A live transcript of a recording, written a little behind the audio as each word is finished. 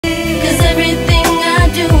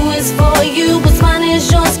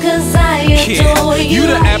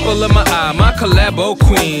the apple of my eye, my collabo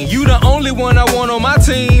queen. You the only one I want on my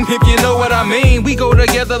team, if you know what I mean. We go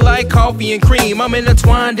together like coffee and cream. I'm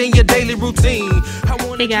intertwined in your daily routine.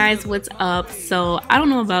 Hey guys, what's up? So I don't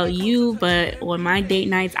know about you, but on my date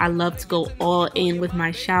nights I love to go all in with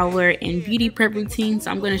my shower and beauty prep routine.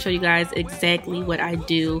 So I'm going to show you guys exactly what I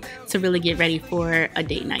do to really get ready for a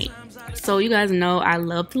date night. So you guys know I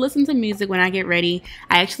love to listen to music when I get ready.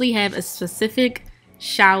 I actually have a specific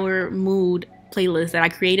shower mood playlist that I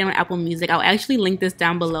created on Apple Music. I'll actually link this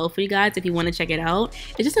down below for you guys if you want to check it out.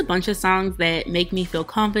 It's just a bunch of songs that make me feel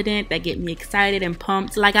confident, that get me excited and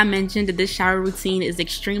pumped. Like I mentioned, this shower routine is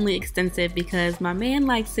extremely extensive because my man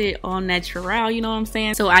likes it all natural, you know what I'm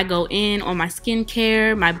saying? So I go in on my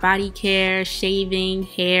skincare, my body care, shaving,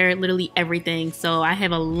 hair, literally everything. So I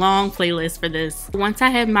have a long playlist for this. Once I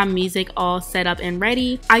have my music all set up and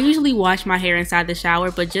ready, I usually wash my hair inside the shower,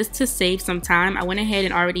 but just to save some time, I went ahead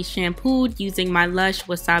and already shampooed using my Lush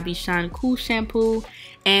Wasabi Shine Cool shampoo,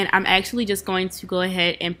 and I'm actually just going to go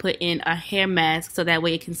ahead and put in a hair mask so that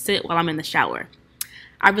way it can sit while I'm in the shower.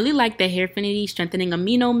 I really like the Hairfinity Strengthening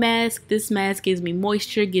Amino Mask. This mask gives me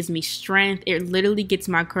moisture, gives me strength. It literally gets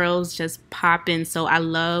my curls just popping. So I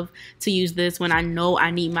love to use this when I know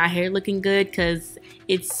I need my hair looking good because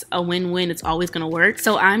it's a win-win. It's always going to work.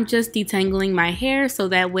 So I'm just detangling my hair so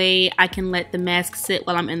that way I can let the mask sit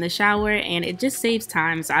while I'm in the shower, and it just saves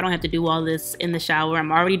time. So I don't have to do all this in the shower.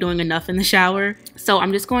 I'm already doing enough in the shower. So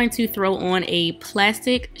I'm just going to throw on a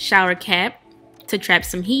plastic shower cap to trap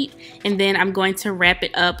some heat, and then I'm going to wrap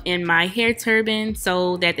it up in my hair turban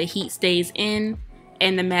so that the heat stays in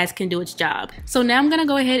and the mask can do its job. So now I'm gonna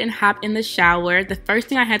go ahead and hop in the shower. The first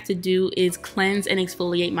thing I have to do is cleanse and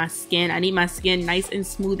exfoliate my skin. I need my skin nice and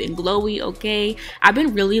smooth and glowy, okay? I've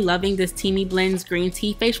been really loving this Teami Blends green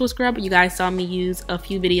tea facial scrub. You guys saw me use a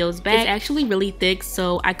few videos back. It's actually really thick,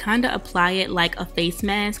 so I kind of apply it like a face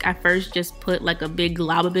mask. I first just put like a big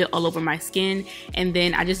glob of it all over my skin, and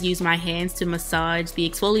then I just use my hands to massage the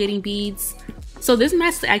exfoliating beads. So this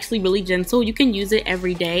mask is actually really gentle. You can use it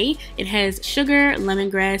every day. It has sugar,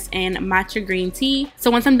 lemongrass, and matcha green tea. So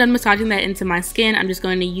once I'm done massaging that into my skin, I'm just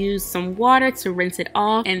going to use some water to rinse it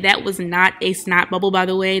off. And that was not a snot bubble, by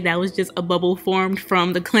the way. That was just a bubble formed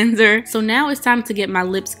from the cleanser. So now it's time to get my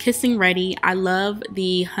lips kissing ready. I love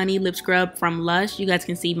the honey lip scrub from Lush. You guys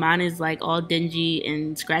can see mine is like all dingy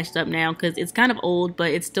and scratched up now because it's kind of old, but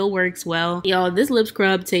it still works well. Y'all, this lip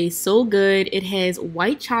scrub tastes so good. It has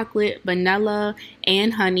white chocolate, vanilla,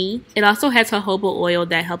 and honey. It also has jojoba oil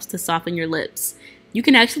that helps to soften your lips. You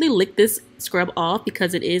can actually lick this scrub off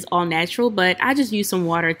because it is all natural, but I just use some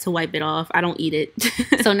water to wipe it off. I don't eat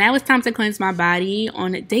it. So now it's time to cleanse my body.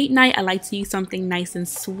 On a date night, I like to use something nice and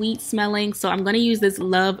sweet smelling. So I'm going to use this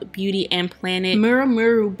Love Beauty and Planet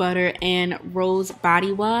Muru Butter and Rose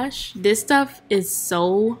Body Wash. This stuff is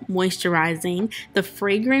so moisturizing. The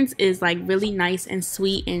fragrance is like really nice and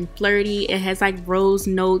sweet and flirty. It has like rose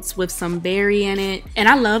notes with some berry in it. And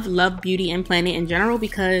I love Love Beauty and Planet in general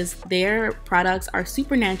because their products are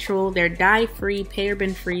super natural. They're dye-free,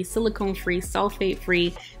 paraben-free, silicone-free,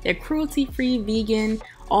 sulfate-free. They're cruelty-free, vegan,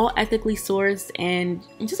 all ethically sourced, and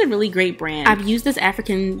just a really great brand. I've used this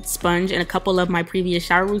African sponge in a couple of my previous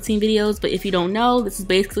shower routine videos, but if you don't know, this is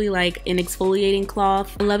basically like an exfoliating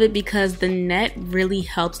cloth. I love it because the net really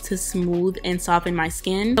helps to smooth and soften my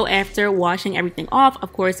skin. So after washing everything off,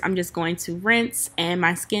 of course, I'm just going to rinse, and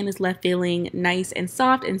my skin is left feeling nice and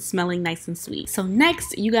soft and smelling nice and sweet. So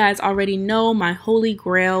next, you guys already know my holy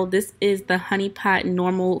grail. This is the Honey Pot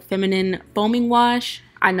Normal Feminine Foaming Wash.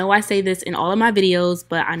 I know I say this in all of my videos,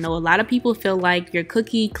 but I know a lot of people feel like your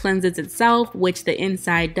cookie cleanses itself, which the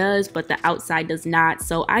inside does, but the outside does not.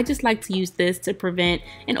 So I just like to use this to prevent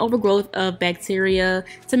an overgrowth of bacteria,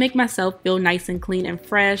 to make myself feel nice and clean and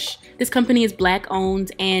fresh. This company is Black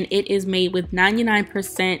owned, and it is made with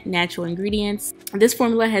 99% natural ingredients. This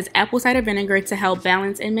formula has apple cider vinegar to help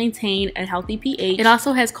balance and maintain a healthy pH. It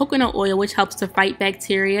also has coconut oil, which helps to fight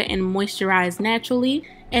bacteria and moisturize naturally.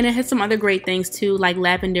 And it has some other great things too, like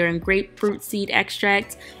lavender and grapefruit seed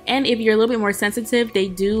extract. And if you're a little bit more sensitive, they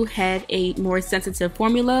do have a more sensitive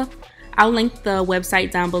formula. I'll link the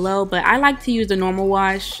website down below, but I like to use the normal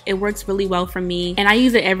wash. It works really well for me, and I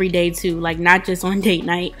use it every day too, like not just on date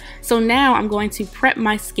night. So now I'm going to prep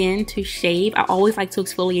my skin to shave. I always like to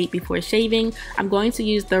exfoliate before shaving. I'm going to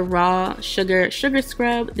use the raw sugar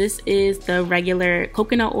scrub. This is the regular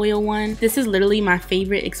coconut oil one. This is literally my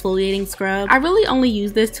favorite exfoliating scrub. I really only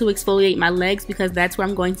use this to exfoliate my legs because that's where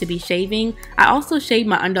I'm going to be shaving. I also shave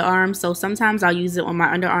my underarms, so sometimes I'll use it on my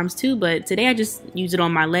underarms too, but today I just use it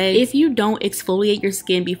on my legs. If you you don't exfoliate your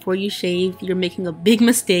skin before you shave, you're making a big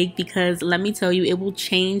mistake, because let me tell you, it will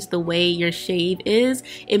change the way your shave is.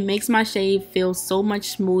 It makes my shave feel so much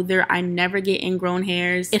smoother. I never get ingrown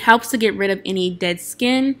hairs. It helps to get rid of any dead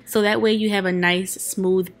skin, so that way you have a nice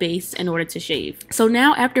smooth base in order to shave. So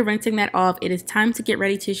now after rinsing that off, it is time to get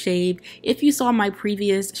ready to shave. If you saw my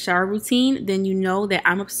previous shower routine, then you know that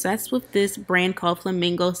I'm obsessed with this brand called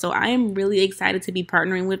Flamingo, so I am really excited to be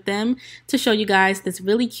partnering with them to show you guys this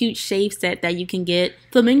really cute shave set that you can get.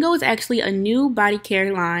 Flamingo is actually a new body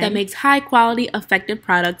care line that makes high quality effective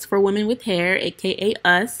products for women with hair, aka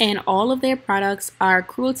us, and all of their products are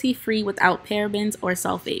cruelty free without parabens or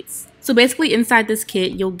sulfates. So basically inside this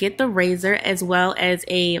kit, you'll get the razor as well as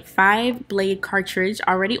a 5-blade cartridge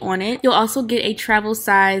already on it. You'll also get a travel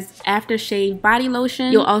size aftershave body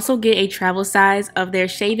lotion. You'll also get a travel size of their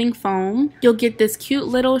shaving foam. You'll get this cute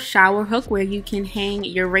little shower hook where you can hang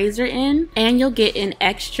your razor in, and you'll get an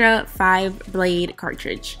extra 5-blade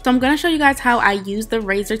cartridge. So I'm going to show you guys how I use the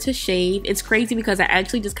razor to shave. It's crazy because I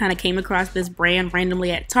actually just kind of came across this brand randomly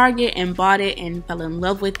at Target and bought it and fell in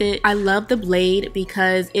love with it. I love the blade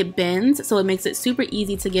because it bends, so it makes it super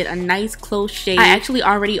easy to get a nice close shave. I actually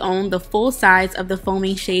already own the full size of the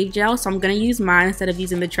foaming shave gel, so I'm going to use mine instead of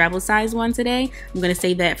using the travel size one today. I'm going to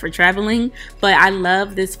save that for traveling, but I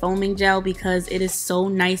love this foaming gel because it is so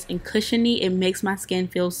nice and cushiony. It makes my skin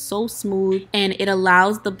feel so smooth, and it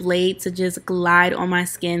allows the blade to just glide on my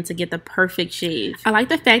skin to get the perfect shave. I like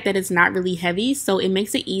the fact that it's not really heavy, so it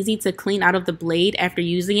makes it easy to clean out of the blade after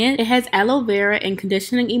using it. It has aloe vera and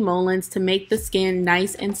conditioning emollients to make the skin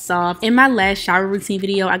nice and soft. In my last shower routine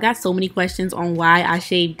video, I got so many questions on why I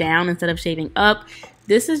shave down instead of shaving up.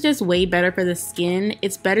 This is just way better for the skin.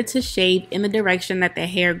 It's better to shave in the direction that the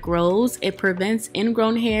hair grows. It prevents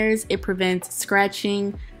ingrown hairs. It prevents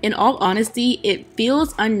scratching. In all honesty, it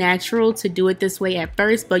feels unnatural to do it this way at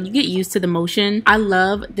first, but you get used to the motion. I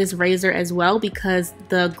love this razor as well because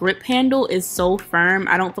the grip handle is so firm.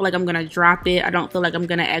 I don't feel like I'm gonna drop it. I don't feel like I'm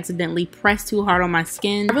gonna accidentally press too hard on my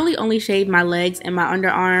skin. I really only shave my legs and my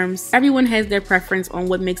underarms. Everyone has their preference on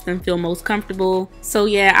what makes them feel most comfortable. So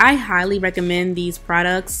yeah, I highly recommend these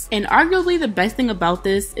products. And arguably the best thing about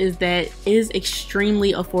this is that it is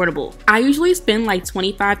extremely affordable. I usually spend like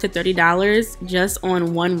 $25 to $30 just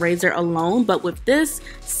on one razor alone, but with this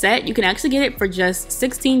set you can actually get it for just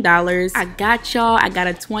 $16. I got y'all. I got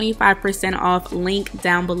a 25% off link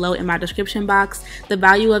down below in my description box. The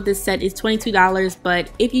value of this set is $22, but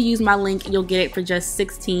if you use my link you'll get it for just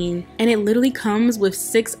 $16, and it literally comes with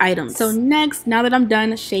 6 items. So next, now that I'm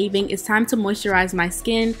done shaving, it's time to moisturize my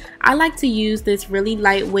skin. I like to use this really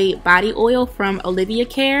lightweight body oil from Olivia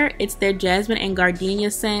Care. It's their jasmine and gardenia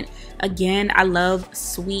scent. Again, I love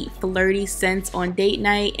sweet flirty scents on date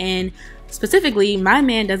night, and specifically my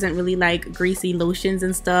man doesn't really like greasy lotions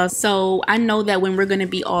and stuff, so I know that when we're going to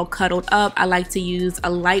be all cuddled up, I like to use a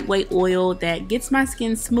lightweight oil that gets my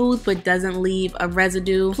skin smooth but doesn't leave a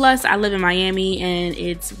residue. Plus I live in Miami and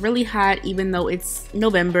it's really hot. Even though it's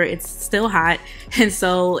November, it's still hot, and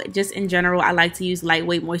so just in general I like to use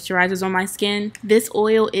lightweight moisturizers on my skin. This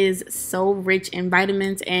oil is so rich in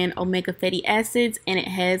vitamins and omega fatty acids, and it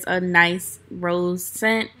has a nice rose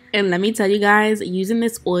scent. And let me tell you guys, using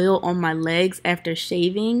this oil on my legs after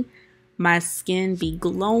shaving, my skin be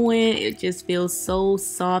glowing. It just feels so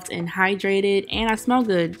soft and hydrated, and I smell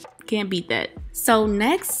good. Can't beat that. So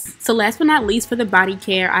last but not least, for the body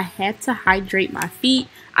care, I have to hydrate my feet.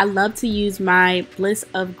 I love to use my Bliss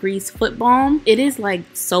of Grease foot balm. It is like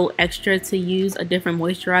so extra to use a different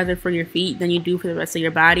moisturizer for your feet than you do for the rest of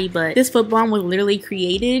your body, but this foot balm was literally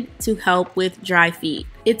created to help with dry feet.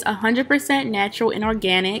 It's 100% natural and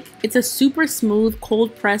organic. It's a super smooth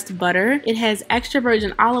cold pressed butter. It has extra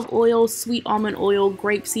virgin olive oil, sweet almond oil,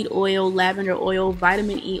 grapeseed oil, lavender oil,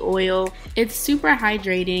 vitamin E oil. It's super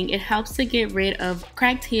hydrating. It helps to get rid of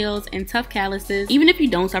cracked heels and tough calluses. Even if you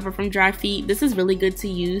don't suffer from dry feet, this is really good to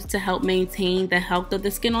use to help maintain the health of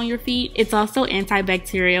the skin on your feet. It's also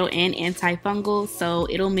antibacterial and antifungal, so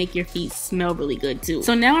it'll make your feet smell really good too.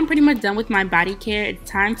 So now I'm pretty much done with my body care. It's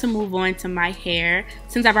time to move on to my hair.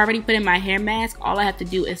 Since I've already put in my hair mask, all I have to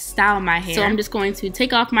do is style my hair. So I'm just going to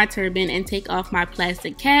take off my turban and take off my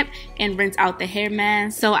plastic cap and rinse out the hair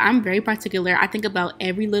mask. So I'm very particular. I think about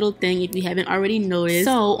every little thing if you haven't already noticed.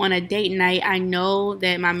 So on a date night, I know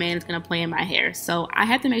that my man is gonna play in my hair. So I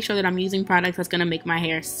have to make sure that I'm using products that's gonna make my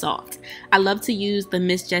hair soft. I love to use the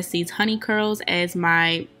Miss Jessie's Honey Curls as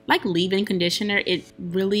my like leave-in conditioner. It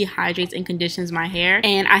really hydrates and conditions my hair,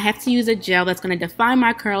 and I have to use a gel that's going to define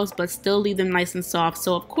my curls but still leave them nice and soft.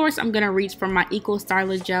 So of course I'm going to reach for my Eco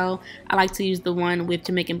Styler gel. I like to use the one with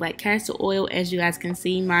Jamaican black castor oil. As you guys can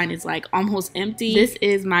see, mine is like almost empty. This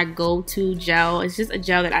is my go-to gel. It's just a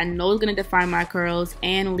gel that I know is going to define my curls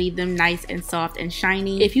and leave them nice and soft and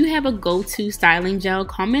shiny. If you have a go-to styling gel,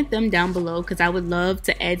 comment them down below because I would love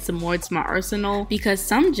to add some more to my arsenal, because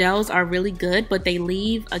some gels are really good but they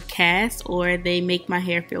leave a cast or they make my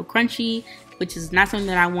hair feel crunchy, which is not something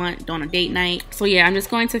that I want on a date night. So yeah, I'm just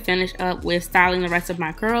going to finish up with styling the rest of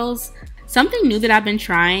my curls. Something new that I've been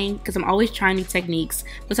trying, because I'm always trying new techniques,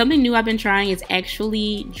 but something new I've been trying is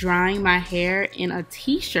actually drying my hair in a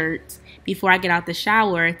t-shirt before I get out the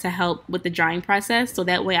shower to help with the drying process, so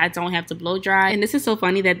that way I don't have to blow dry. And this is so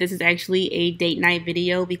funny that this is actually a date night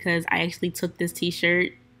video because I actually took this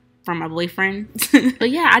t-shirt from my boyfriend.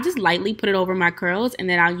 But yeah, I just lightly put it over my curls and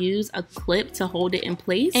then I'll use a clip to hold it in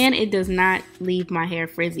place, and it does not leave my hair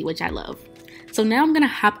frizzy, which I love. So now I'm gonna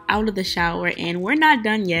hop out of the shower and we're not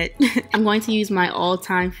done yet. I'm going to use my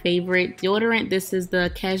all-time favorite deodorant. This is the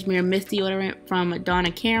Cashmere Mist deodorant from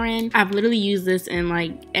Donna Karan. I've literally used this in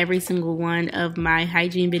like every single one of my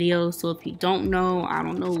hygiene videos. So if you don't know, I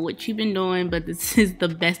don't know what you've been doing, but this is the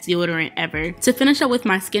best deodorant ever. To finish up with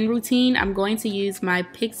my skin routine, I'm going to use my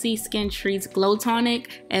Pixi Skin Treats Glow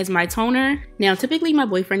Tonic as my toner. Now, typically my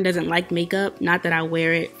boyfriend doesn't like makeup, not that I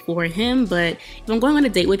wear it for him, but if I'm going on a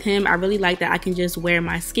date with him, I really like that I can just wear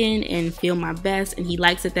my skin and feel my best, and he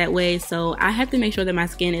likes it that way. So I have to make sure that my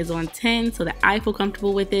skin is on 10 so that I feel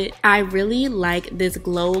comfortable with it. I really like this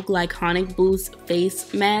Glow Glyconic Boost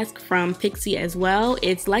face mask from Pixi as well.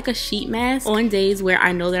 It's like a sheet mask. On days where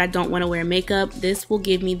I know that I don't want to wear makeup, this will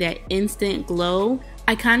give me that instant glow.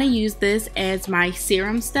 I kind of use this as my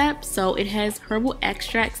serum step, so it has herbal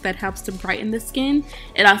extracts that helps to brighten the skin.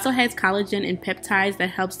 It also has collagen and peptides that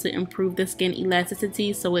helps to improve the skin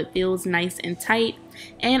elasticity so it feels nice and tight.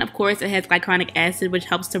 And of course it has glycolic acid, which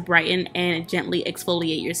helps to brighten and gently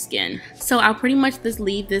exfoliate your skin. So I'll pretty much just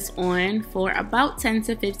leave this on for about 10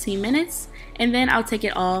 to 15 minutes and then I'll take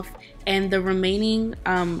it off, and the remaining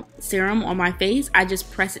serum on my face, I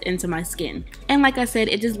just press it into my skin. And like I said,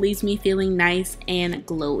 it just leaves me feeling nice and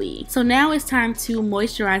glowy. So now it's time to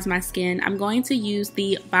moisturize my skin. I'm going to use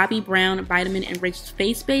the Bobbi Brown Vitamin Enriched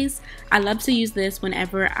Face Base. I love to use this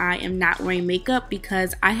whenever I am not wearing makeup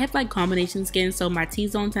because I have like combination skin, so my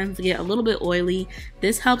T-zone tends to get a little bit oily.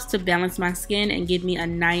 This helps to balance my skin and give me a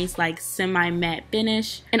nice like semi-matte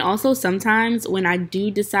finish. And also sometimes when I do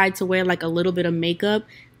decide to wear like a little bit of makeup,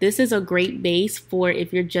 this is a great base for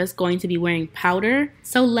if you're just going to be wearing powder.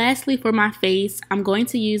 So lastly, for my face, I'm going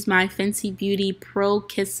to use my Fenty Beauty Pro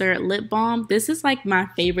Kisser Lip Balm. This is like my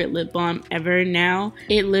favorite lip balm ever now.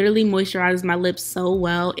 It literally moisturizes my lips so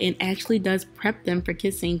well and actually does prep them for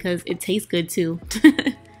kissing because it tastes good too.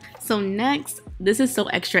 So next, this is so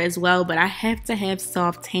extra as well, but I have to have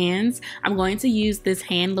soft hands. I'm going to use this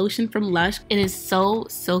hand lotion from Lush. It is so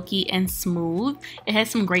silky and smooth. It has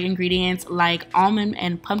some great ingredients like almond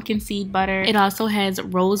and pumpkin seed butter. It also has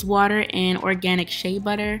rose water and organic shea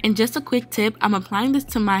butter. And just a quick tip, I'm applying this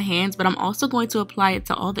to my hands, but I'm also going to apply it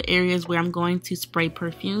to all the areas where I'm going to spray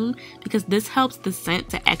perfume because this helps the scent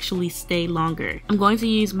to actually stay longer. I'm going to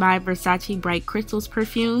use my Versace Bright Crystals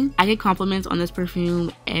perfume. I get compliments on this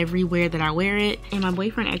perfume everywhere that I wear it, and my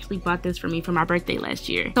boyfriend actually bought this for me for my birthday last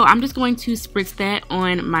year. So I'm just going to spritz that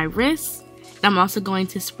on my wrist. I'm also going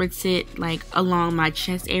to spritz it like along my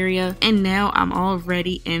chest area, and now I'm all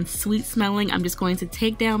ready and sweet smelling. I'm just going to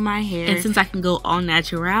take down my hair, and since I can go all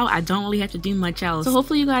natural, I don't really have to do much else. So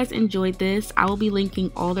hopefully you guys enjoyed this. I will be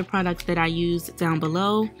linking all the products that I used down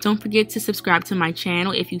below. Don't forget to subscribe to my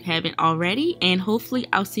channel if you haven't already, and hopefully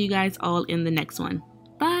I'll see you guys all in the next one.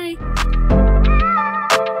 Bye.